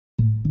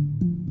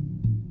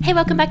Hey,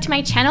 welcome back to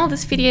my channel.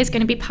 This video is going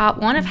to be part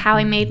one of how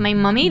I made my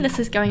mummy. This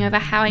is going over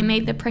how I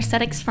made the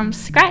prosthetics from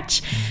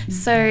scratch.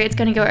 So it's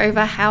going to go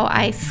over how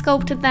I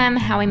sculpted them,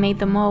 how I made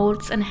the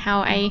molds, and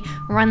how I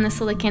run the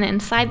silicone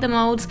inside the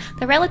molds.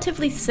 They're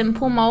relatively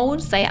simple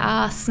molds. They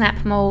are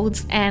snap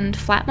molds and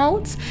flat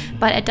molds,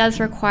 but it does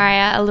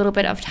require a little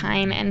bit of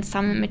time and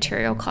some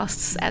material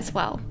costs as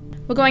well.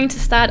 We're going to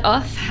start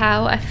off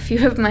how a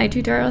few of my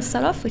tutorials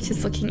start off, which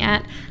is looking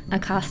at a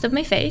cast of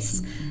my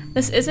face.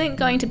 This isn't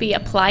going to be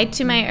applied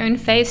to my own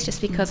face just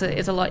because it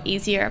is a lot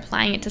easier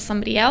applying it to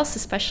somebody else,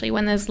 especially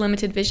when there's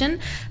limited vision.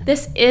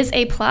 This is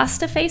a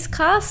plaster face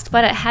cast,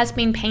 but it has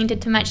been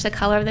painted to match the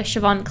color of the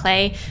Chavant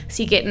clay,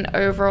 so you get an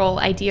overall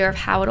idea of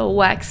how it all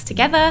works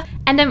together.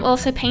 And I'm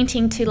also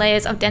painting 2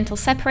 layers of dental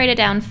separator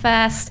down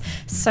first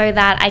so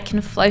that I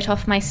can float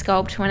off my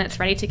sculpt when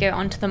it's ready to go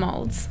onto the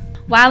molds.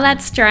 While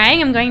that's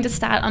drying, I'm going to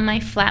start on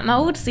my flat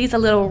molds. These are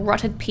little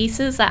rotted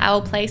pieces that I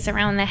will place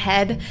around the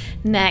head,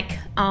 neck,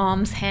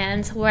 arms,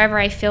 hands, wherever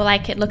I feel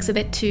like it looks a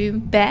bit too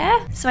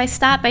bare. So I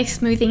start by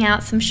smoothing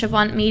out some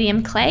Chavant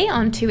medium clay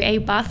onto a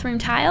bathroom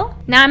tile.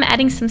 Now I'm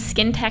adding some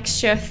skin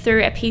texture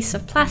through a piece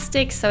of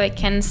plastic so it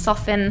can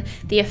soften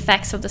the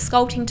effects of the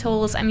sculpting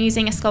tools. I'm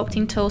using a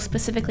sculpting tool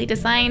specifically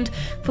designed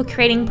for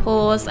creating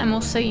pores. I'm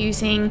also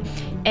using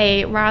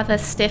a rather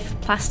stiff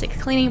plastic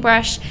cleaning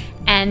brush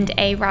and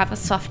a rather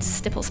soft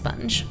stipple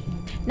sponge.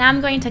 Now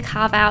I'm going to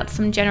carve out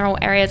some general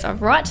areas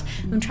of rot.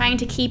 I'm trying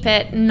to keep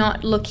it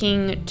not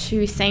looking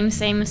too same,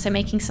 so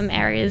making some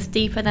areas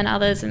deeper than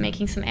others and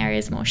making some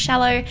areas more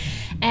shallow.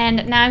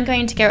 And now I'm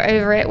going to go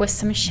over it with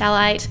some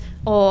Shellite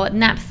or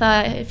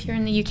Naptha if you're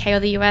in the UK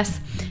or the US.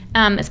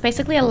 It's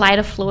basically a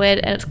lighter fluid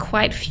and it's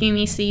quite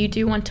fumey, so you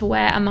do want to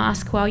wear a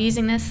mask while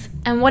using this.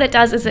 And what it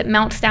does is it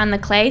melts down the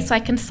clay, so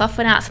I can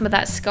soften out some of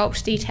that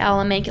sculpt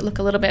detail and make it look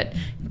a little bit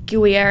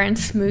gooier and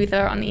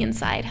smoother on the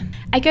inside.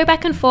 I go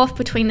back and forth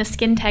between the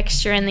skin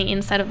texture and the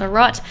inside of the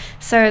rot.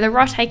 So the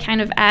rot I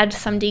kind of add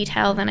some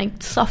detail, then I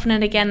soften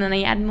it again, then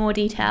I add more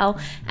detail,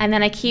 and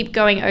then I keep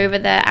going over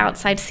the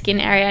outside skin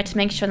area to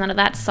make sure none of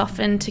that's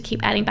softened, to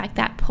keep adding back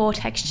that pore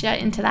texture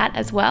into that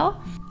as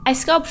well. I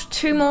sculpted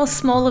 2 more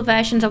smaller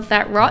versions of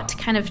that rot,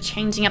 kind of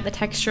changing up the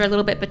texture a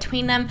little bit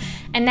between them.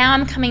 And now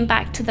I'm coming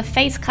back to the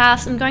face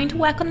cast. I'm going to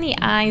work on the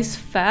eyes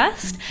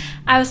first.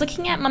 I was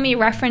looking at mummy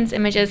reference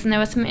images and there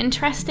were some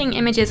interesting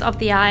images of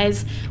the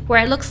eyes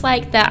where it looks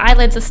like the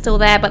eyelids are still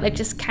there, but they're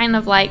just kind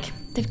of like,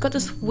 they've got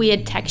this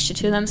weird texture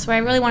to them. So I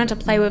really wanted to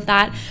play with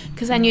that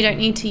because then you don't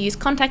need to use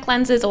contact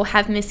lenses or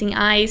have missing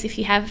eyes if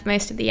you have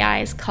most of the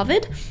eyes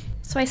covered.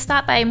 So I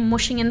start by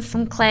mushing in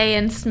some clay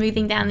and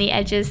smoothing down the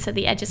edges so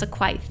the edges are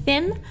quite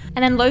thin,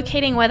 and then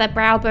locating where the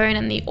brow bone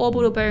and the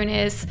orbital bone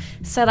is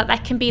so that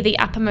that can be the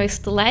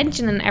uppermost ledge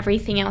and then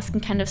everything else can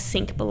kind of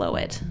sink below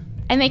it.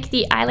 I make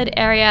the eyelid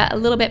area a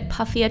little bit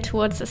puffier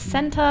towards the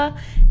center,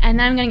 and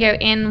then I'm going to go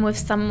in with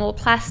some more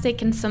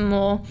plastic and some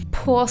more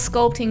Pore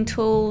sculpting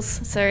tools,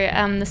 so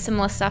the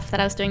similar stuff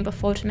that I was doing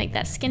before to make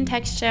that skin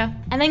texture.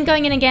 And then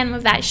going in again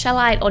with that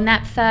Shellite or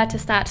Naptha to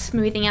start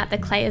smoothing out the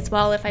clay as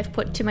well if I've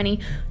put too many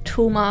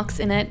tool marks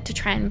in it to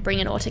try and bring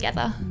it all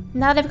together.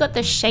 Now that I've got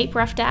the shape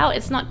roughed out,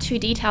 it's not too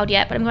detailed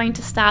yet, but I'm going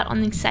to start on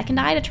the second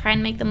eye to try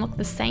and make them look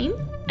the same.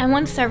 And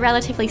once they're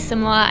relatively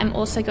similar, I'm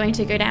also going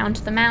to go down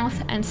to the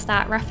mouth and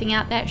start roughing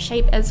out that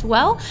shape as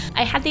well.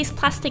 I had these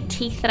plastic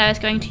teeth that I was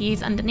going to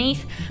use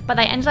underneath, but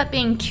they ended up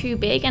being too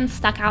big and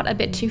stuck out a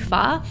bit too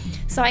far.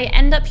 So I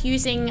end up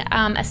using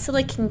a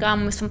silicone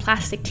gum with some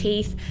plastic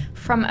teeth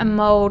from a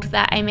mold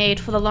that I made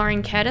for the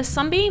Lauren Curtis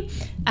zombie,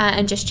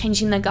 and just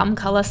changing the gum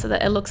color so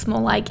that it looks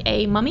more like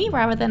a mummy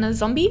rather than a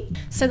zombie.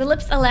 So the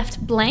lips are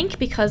left blank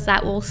because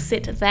that will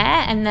sit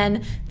there, and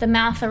then the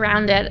mouth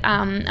around it,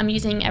 I'm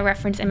using a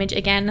reference image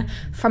again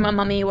from a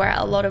mummy where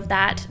a lot of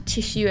that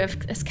tissue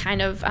is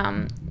kind of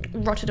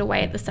rotted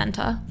away at the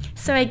center.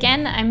 So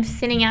again, I'm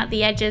thinning out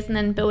the edges and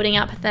then building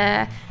up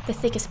the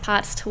thickest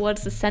parts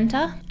towards the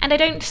center. And I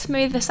don't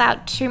smooth this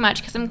out too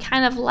much because I'm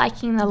kind of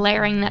liking the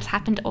layering that's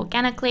happened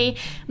organically.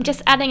 I'm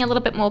just adding a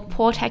little bit more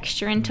pore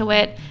texture into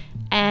it,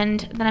 and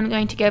then I'm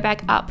going to go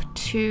back up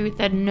to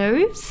the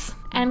nose.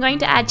 And I'm going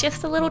to add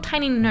just a little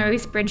tiny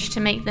nose bridge to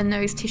make the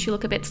nose tissue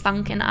look a bit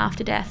sunken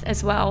after death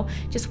as well,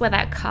 just where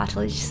that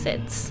cartilage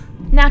sits.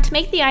 Now to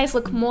make the eyes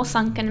look more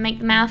sunken and make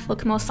the mouth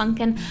look more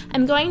sunken,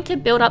 I'm going to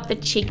build up the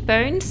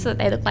cheekbones so that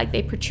they look like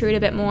they protrude a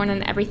bit more and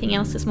then everything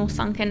else is more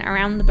sunken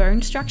around the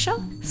bone structure.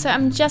 So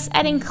I'm just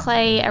adding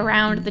clay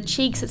around the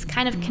cheeks. It's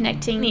kind of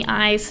connecting the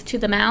eyes to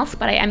the mouth,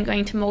 but I am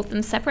going to mold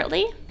them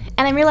separately.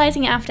 And I'm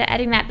realizing after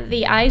adding that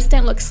the eyes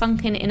don't look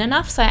sunken in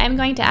enough, so I'm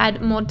going to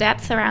add more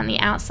depth around the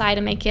outside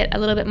and make it a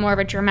little bit more of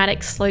a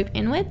dramatic slope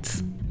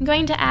inwards. I'm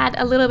going to add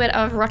a little bit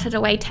of rotted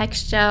away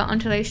texture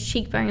onto those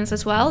cheekbones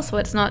as well, so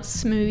it's not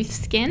smooth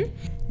skin.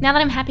 Now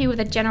that I'm happy with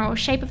the general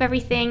shape of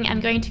everything,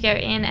 I'm going to go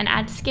in and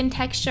add skin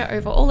texture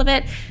over all of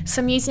it.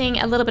 So I'm using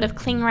a little bit of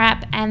cling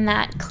wrap and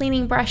that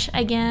cleaning brush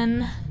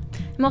again.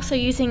 I'm also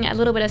using a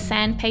little bit of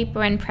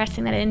sandpaper and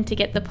pressing that in to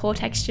get the pore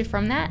texture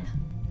from that.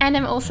 And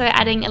I'm also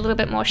adding a little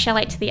bit more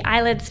Shellite to the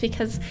eyelids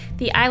because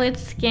the eyelid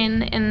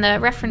skin in the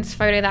reference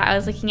photo that I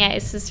was looking at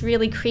is this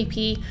really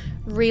creepy,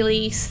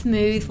 really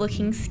smooth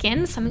looking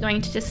skin. So I'm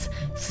going to just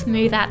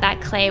smooth out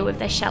that clay with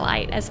the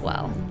Shellite as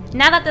well.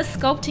 Now that the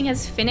sculpting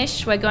has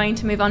finished, we're going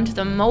to move on to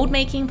the mold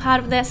making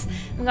part of this.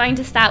 I'm going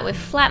to start with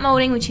flat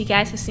molding, which you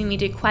guys have seen me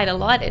do quite a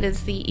lot. It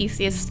is the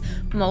easiest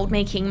mold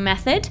making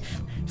method.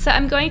 So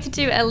I'm going to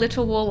do a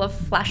little wall of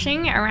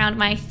flashing around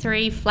my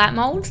 3 flat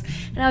molds,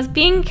 and I was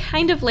being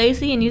kind of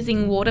lazy and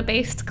using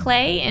water-based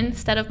clay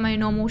instead of my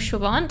normal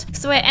Chavant.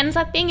 So it ends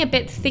up being a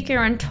bit thicker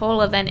and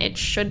taller than it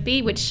should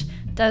be, which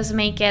does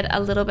make it a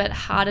little bit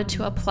harder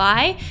to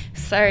apply.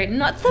 So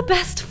not the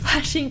best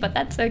flashing, but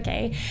that's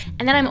okay.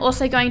 And then I'm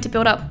also going to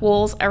build up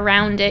walls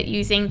around it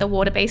using the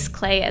water-based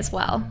clay as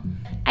well.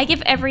 I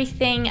give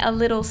everything a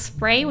little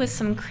spray with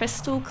some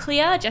crystal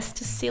clear just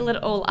to seal it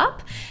all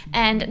up.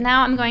 And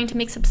now I'm going to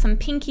mix up some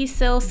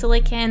Pinkysil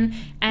silicone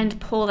and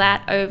pour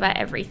that over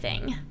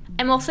everything.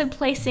 I'm also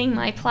placing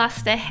my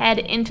plaster head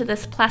into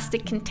this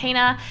plastic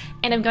container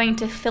and I'm going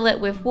to fill it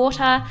with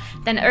water.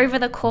 Then over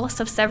the course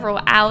of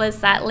several hours,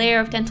 that layer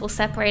of dental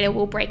separator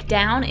will break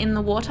down in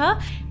the water,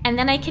 and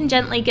then I can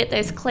gently get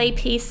those clay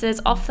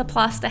pieces off the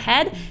plaster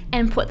head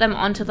and put them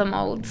onto the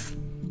molds.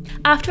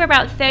 After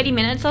about 30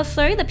 minutes or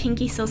so, the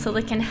Pinkysil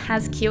silicone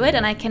has cured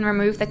and I can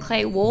remove the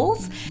clay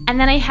walls. And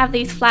then I have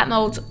these flat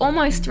molds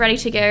almost ready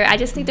to go. I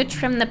just need to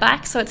trim the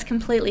back so it's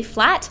completely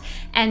flat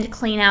and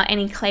clean out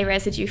any clay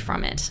residue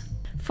from it.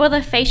 For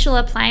the facial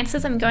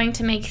appliances, I'm going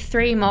to make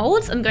 3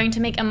 molds. I'm going to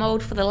make a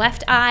mold for the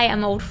left eye, a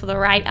mold for the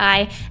right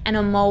eye, and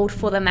a mold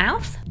for the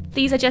mouth.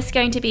 These are just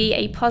going to be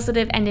a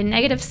positive and a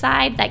negative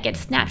side that get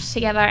snapped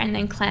together and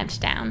then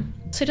clamped down.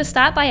 So to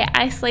start by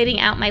isolating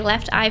out my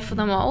left eye for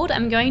the mold,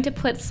 I'm going to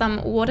put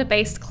some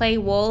water-based clay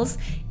walls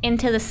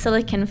into the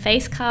silicone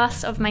face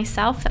cast of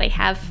myself that I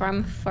have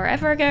from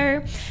forever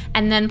ago,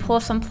 and then pour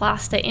some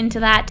plaster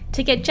into that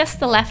to get just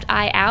the left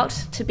eye out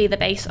to be the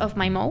base of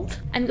my mold.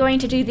 I'm going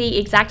to do the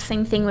exact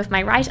same thing with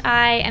my right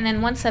eye, and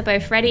then once they're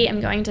both ready, I'm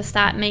going to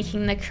start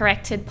making the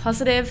corrected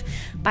positive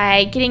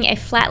by getting a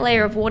flat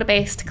layer of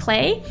water-based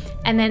clay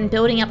and then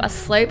building up a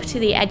slope to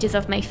the edges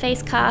of my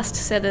face cast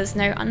so there's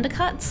no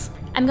undercuts.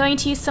 I'm going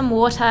to use some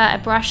water, a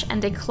brush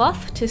and a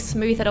cloth to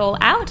smooth it all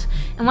out,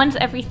 and once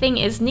everything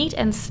is neat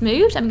and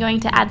smooth, I'm going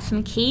to add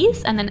some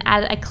keys and then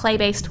add a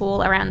clay-based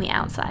wall around the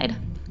outside.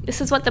 This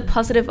is what the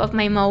positive of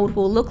my mold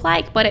will look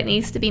like, but it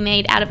needs to be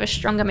made out of a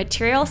stronger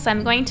material, so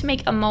I'm going to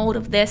make a mold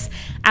of this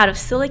out of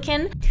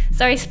silicone.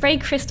 So I spray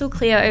crystal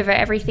clear over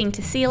everything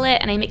to seal it,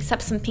 and I mix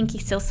up some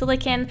Pinkysil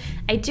silicone.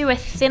 I do a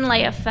thin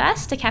layer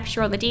first to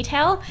capture all the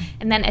detail,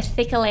 and then a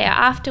thicker layer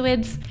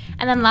afterwards,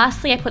 and then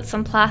lastly I put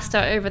some plaster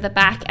over the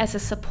back as a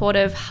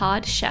supportive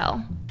hard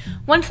shell.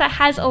 Once that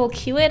has all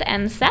cured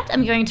and set,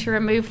 I'm going to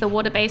remove the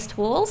water-based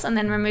walls and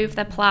then remove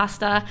the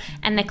plaster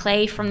and the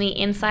clay from the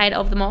inside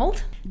of the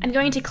mold. I'm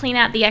going to clean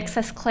out the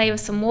excess clay with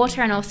some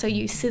water and also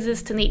use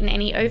scissors to neaten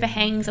any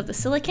overhangs of the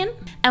silicone.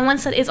 And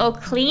once it is all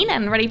clean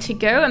and ready to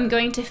go, I'm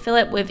going to fill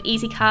it with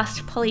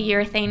Easycast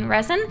polyurethane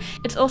resin.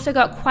 It's also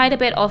got quite a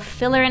bit of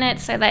filler in it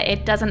so that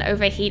it doesn't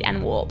overheat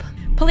and warp.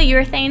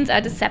 Polyurethanes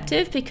are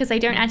deceptive because they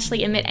don't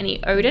actually emit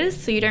any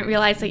odors, so you don't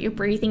realize that you're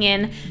breathing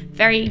in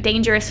very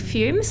dangerous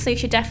fumes, so you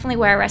should definitely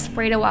wear a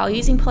respirator while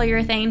using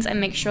polyurethanes and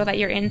make sure that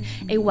you're in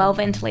a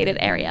well-ventilated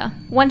area.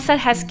 Once that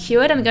has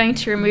cured, I'm going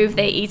to remove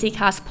the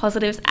Easycast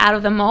positives out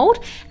of the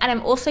mold, and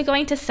I'm also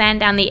going to sand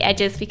down the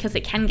edges because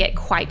it can get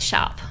quite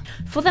sharp.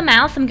 For the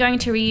mouth, I'm going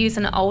to reuse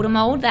an older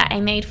mold that I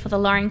made for the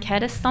Lauren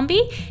Curtis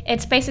zombie.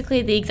 It's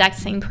basically the exact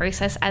same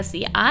process as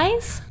the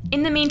eyes.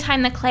 In the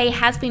meantime, the clay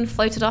has been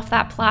floated off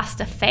that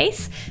plaster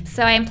face,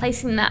 so I am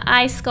placing the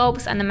eye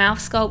sculpts and the mouth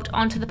sculpt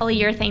onto the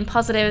polyurethane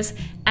positives,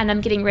 and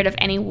I'm getting rid of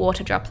any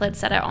water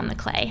droplets that are on the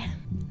clay.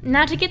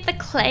 Now to get the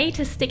clay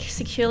to stick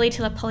securely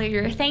to the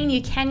polyurethane,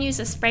 you can use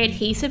a spray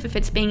adhesive if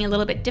it's being a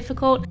little bit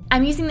difficult.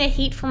 I'm using the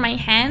heat from my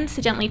hands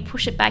to gently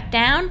push it back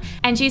down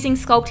and using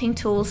sculpting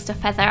tools to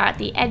feather out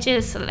the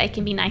edges so that they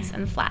can be nice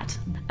and flat.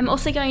 I'm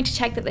also going to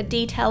check that the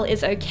detail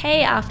is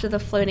okay after the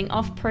floating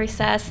off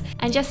process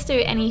and just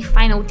do any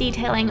final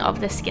detailing of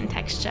the skin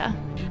texture.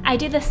 I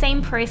do the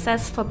same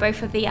process for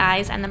both of the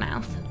eyes and the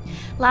mouth.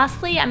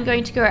 Lastly, I'm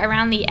going to go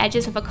around the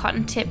edges of a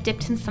cotton tip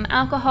dipped in some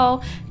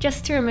alcohol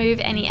just to remove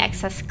any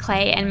excess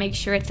clay and make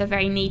sure it's a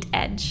very neat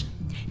edge.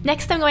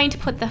 Next, I'm going to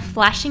put the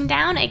flashing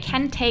down. It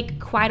can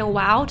take quite a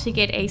while to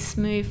get a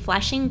smooth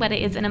flashing, but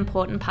it is an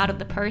important part of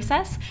the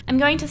process. I'm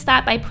going to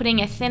start by putting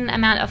a thin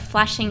amount of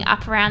flashing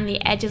up around the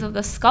edges of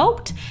the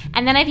sculpt,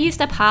 and then I've used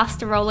a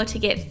pasta roller to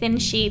get thin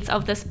sheets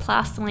of this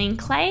Plasteline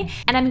Clay,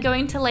 and I'm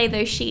going to lay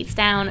those sheets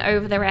down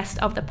over the rest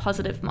of the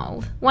positive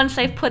mold. Once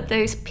I've put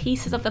those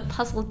pieces of the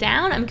puzzle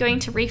down, I'm going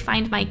to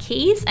re-find my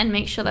keys and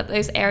make sure that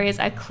those areas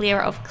are clear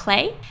of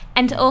clay,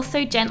 and to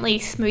also gently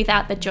smooth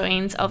out the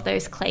joins of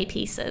those clay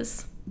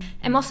pieces.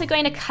 I'm also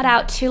going to cut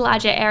out 2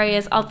 larger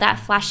areas of that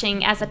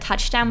flashing as a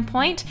touchdown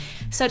point,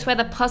 so it's where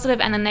the positive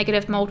and the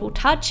negative mold will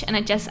touch, and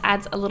it just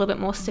adds a little bit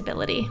more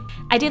stability.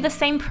 I do the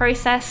same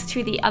process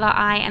to the other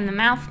eye and the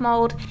mouth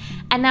mold.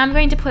 And now I'm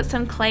going to put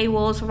some clay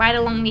walls right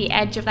along the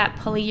edge of that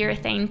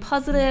polyurethane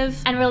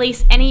positive and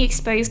release any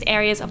exposed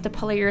areas of the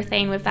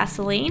polyurethane with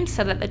Vaseline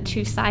so that the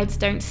two sides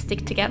don't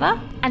stick together.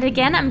 And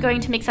again, I'm going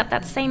to mix up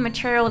that same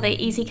material, the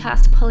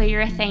Easycast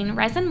polyurethane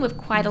resin, with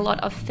quite a lot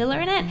of filler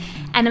in it,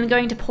 and I'm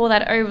going to pour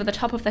that over the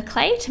top of the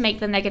clay to make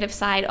the negative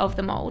side of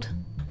the mold.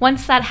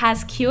 Once that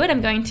has cured,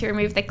 I'm going to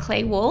remove the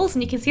clay walls,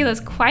 and you can see there's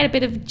quite a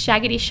bit of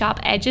jaggedy sharp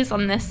edges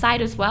on this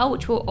side as well,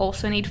 which will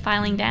also need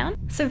filing down.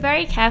 So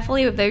very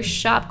carefully, with those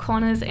sharp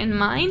corners in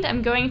mind,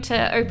 I'm going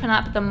to open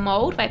up the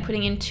mold by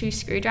putting in 2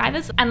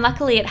 screwdrivers, and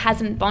luckily it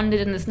hasn't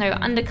bonded and there's no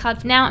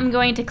undercuts. Now I'm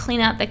going to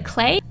clean out the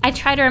clay. I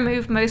try to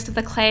remove most of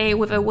the clay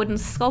with a wooden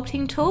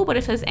sculpting tool, but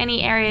if there's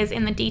any areas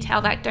in the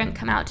detail that don't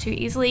come out too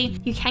easily,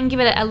 you can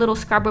give it a little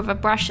scrub with a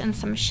brush and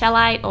some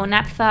Shellite or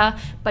Naptha,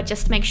 but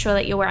just make sure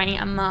that you're wearing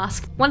a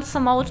mask. Once the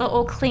molds are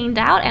all cleaned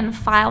out and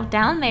filed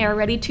down, they are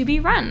ready to be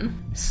run.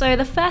 So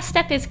the first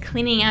step is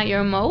cleaning out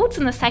your molds,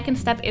 and the second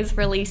step is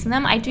releasing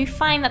them. I do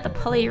find that the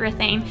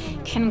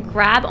polyurethane can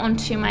grab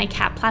onto my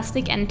cap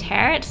plastic and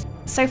tear it.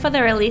 So for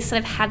the release that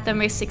I've had the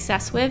most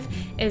success with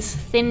is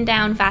thin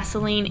down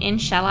Vaseline in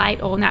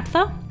Shellite or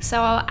Naptha.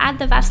 So I'll add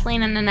the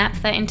Vaseline and the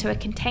Naptha into a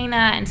container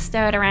and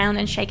stir it around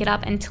and shake it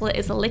up until it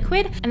is a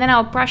liquid. And then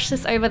I'll brush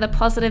this over the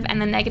positive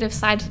and the negative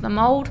sides of the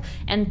mold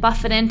and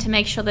buff it in to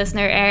make sure there's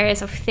no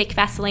areas of thick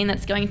Vaseline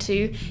that's going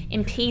to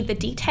impede the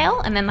detail,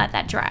 and then let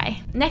that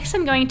dry. Next,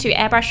 I'm going to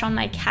airbrush on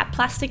my cap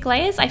plastic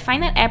layers. I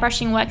find that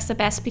airbrushing works the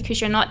best because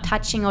you're not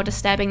touching or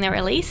disturbing the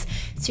release,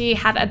 so you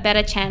have a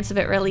better chance of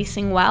it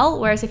releasing well,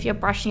 whereas if you're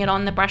brushing it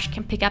on, the brush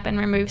can pick up and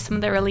remove some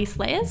of the release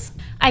layers.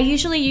 I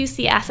usually use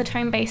the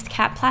acetone based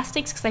cap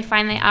plastics because I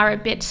find they are a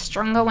bit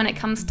stronger when it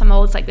comes to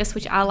molds like this,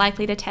 which are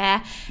likely to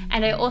tear,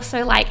 and I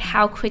also like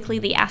how quickly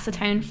the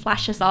acetone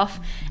flashes off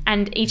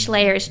and each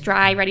layer is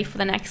dry, ready for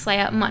the next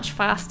layer much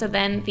faster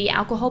than the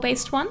alcohol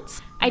based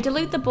ones. I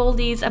dilute the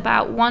baldies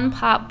about 1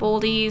 part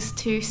baldies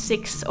to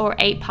 6 or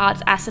 8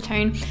 parts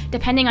acetone,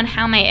 depending on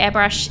how my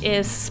airbrush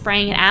is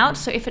spraying it out.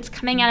 So if it's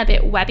coming out a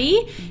bit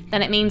webby,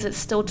 then it means it's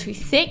still too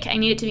thick. I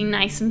need it to be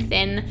nice and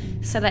thin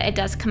so that it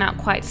does come out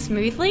quite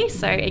smoothly.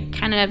 So it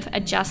kind of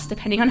adjusts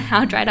depending on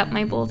how dried up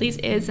my baldies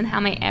is and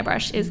how my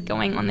airbrush is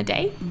going on the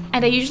day.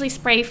 And I usually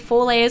spray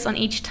 4 layers on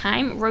each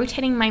time,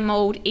 rotating my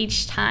mold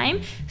each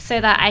time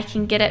so that I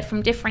can get it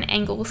from different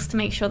angles to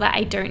make sure that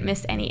I don't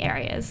miss any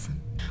areas.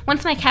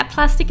 Once my cap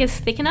plastic is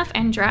thick enough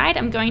and dried,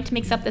 I'm going to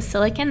mix up the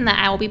silicone that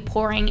I will be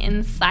pouring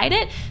inside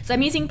it. So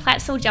I'm using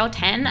Platsil Gel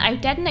 10.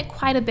 I've deadened it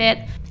quite a bit.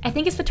 I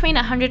think it's between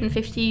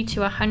 150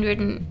 to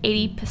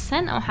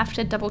 180%. I'll have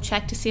to double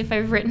check to see if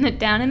I've written it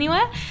down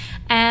anywhere.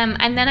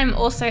 And then I'm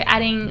also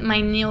adding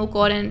my Neill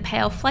Gorton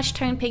pale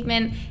Fleshtone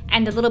pigment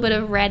and a little bit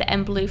of red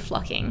and blue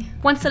flocking.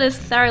 Once it is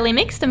thoroughly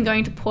mixed, I'm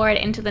going to pour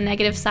it into the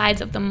negative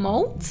sides of the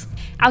molds.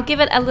 I'll give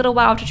it a little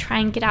while to try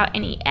and get out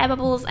any air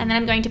bubbles, and then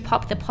I'm going to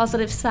pop the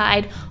positive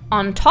side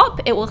on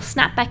top. It will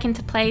snap back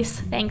into place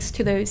thanks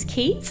to those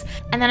keys.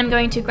 And then I'm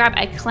going to grab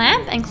a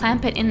clamp and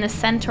clamp it in the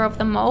center of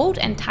the mold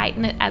and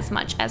tighten it as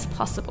much as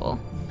possible.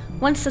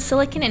 Once the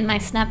silicone in my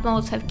snap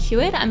molds have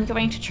cured, I'm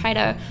going to try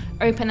to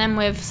open them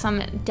with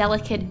some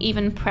delicate,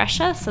 even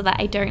pressure so that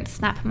I don't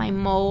snap my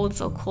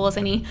molds or cause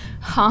any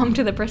harm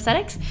to the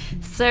prosthetics.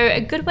 So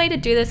a good way to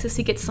do this is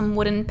to get some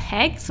wooden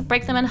pegs,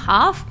 break them in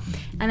half,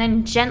 and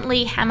then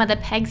gently hammer the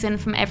pegs in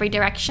from every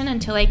direction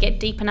until they get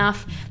deep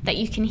enough that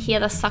you can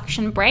hear the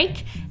suction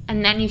break,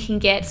 and then you can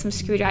get some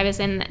screwdrivers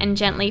in and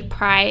gently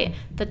pry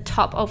the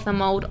top of the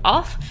mold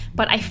off.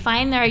 But I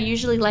find there are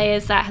usually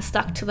layers that are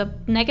stuck to the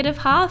negative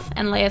half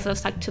and layers that are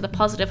stuck to the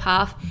positive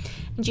half,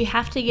 and you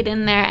have to get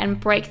in there and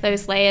break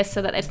those layers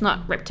so that it's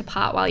not ripped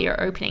apart while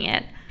you're opening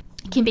it.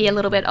 It can be a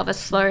little bit of a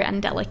slow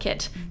and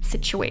delicate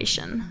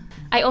situation.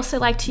 I also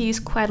like to use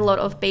quite a lot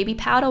of baby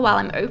powder while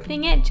I'm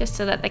opening it, just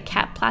so that the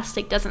cap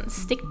plastic doesn't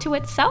stick to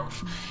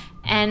itself.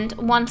 And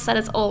once that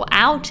is all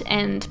out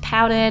and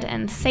powdered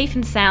and safe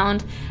and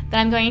sound, then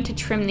I'm going to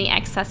trim the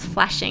excess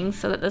flashing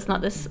so that there's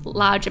not this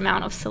large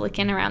amount of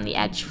silicone around the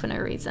edge for no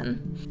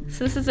reason.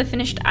 So this is a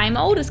finished eye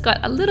mold. It's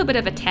got a little bit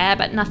of a tear,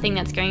 but nothing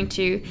that's going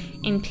to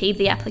impede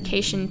the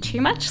application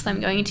too much, so I'm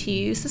going to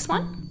use this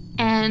one.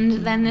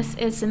 And then this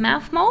is the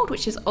mouth mold,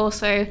 which is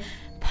also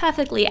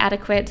perfectly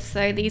adequate,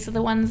 so these are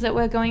the ones that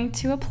we're going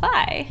to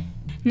apply.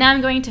 Now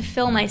I'm going to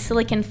fill my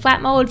silicone flat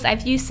molds.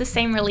 I've used the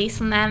same release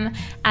on them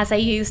as I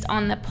used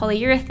on the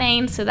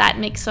polyurethane, so that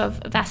mix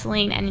of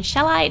Vaseline and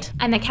Shellite.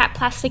 And the cap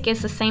plastic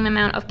is the same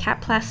amount of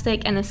cap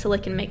plastic, and the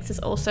silicone mix is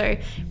also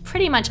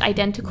pretty much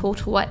identical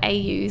to what I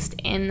used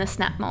in the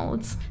snap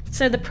molds.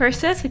 So the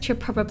process, which you're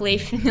probably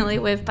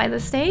familiar with by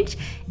this stage,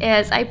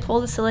 is I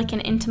pour the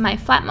silicone into my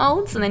flat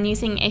molds, and then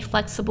using a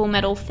flexible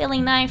metal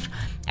filling knife,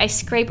 I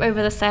scrape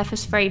over the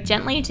surface very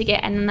gently to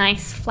get a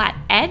nice flat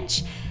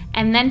edge.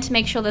 And then to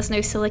make sure there's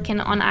no silicone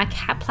on our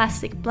cap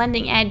plastic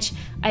blending edge,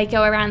 I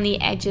go around the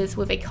edges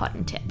with a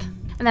cotton tip.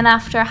 And then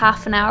after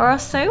half an hour or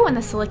so, when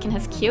the silicone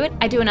has cured,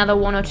 I do another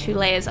 1 or 2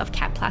 layers of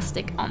cap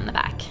plastic on the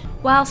back.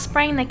 While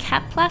spraying the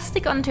cap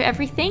plastic onto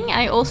everything,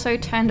 I also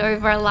turned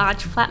over a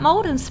large flat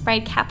mold and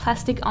sprayed cap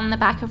plastic on the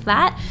back of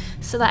that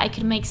so that I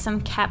could make some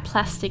cap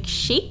plastic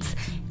sheets.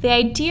 The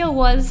idea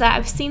was that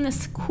I've seen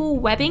this cool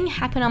webbing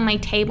happen on my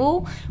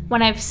table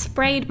when I've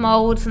sprayed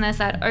molds and there's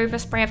that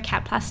overspray of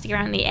cap plastic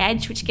around the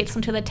edge which gets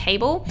onto the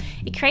table.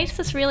 It creates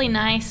this really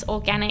nice,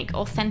 organic,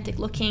 authentic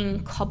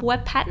looking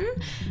cobweb pattern,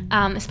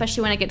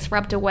 especially when it gets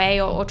rubbed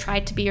away or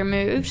tried to be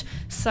removed.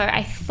 So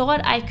I thought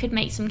I could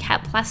make some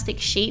cap plastic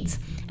sheets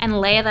and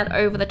layer that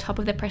over the top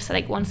of the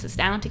prosthetic once it's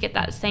down to get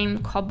that same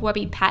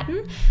cobwebby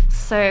pattern.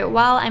 So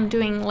while I'm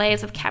doing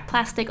layers of cap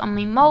plastic on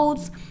my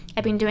molds,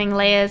 I've been doing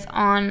layers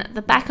on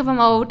the back of a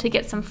mold to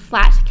get some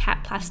flat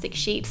cap plastic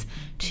sheets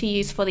to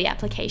use for the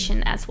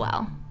application as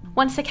well.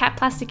 Once the cap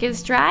plastic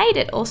is dried,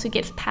 it also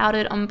gets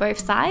powdered on both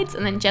sides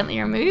and then gently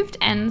removed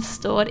and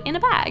stored in a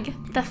bag.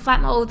 The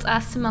flat molds are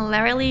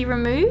similarly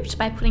removed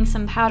by putting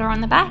some powder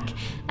on the back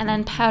and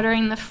then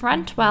powdering the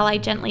front while I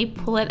gently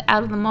pull it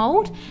out of the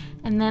mold,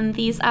 and then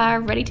these are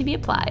ready to be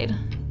applied.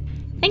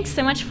 Thanks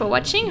so much for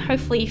watching.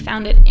 Hopefully you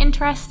found it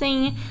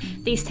interesting.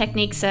 These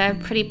techniques are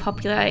pretty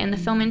popular in the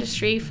film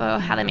industry for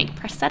how they make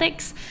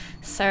prosthetics,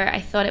 so I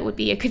thought it would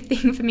be a good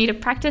thing for me to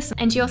practice.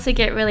 And you also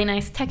get really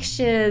nice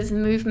textures,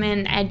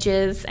 movement,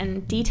 edges,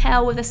 and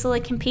detail with the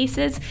silicone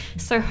pieces,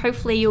 so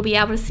hopefully you'll be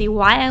able to see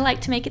why I like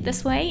to make it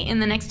this way in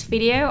the next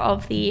video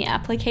of the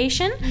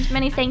application. And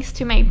many thanks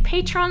to my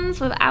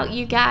patrons. Without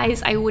you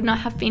guys, I would not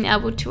have been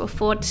able to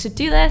afford to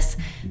do this,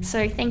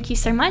 so thank you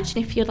so much.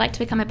 And if you'd like to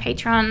become a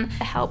patron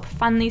to help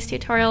fund these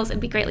tutorials,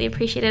 it'd be greatly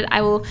appreciated.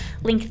 I will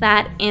link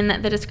that in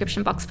the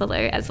description box below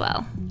as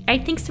well.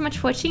 Alright, thanks so much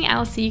for watching.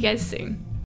 I'll see you guys soon.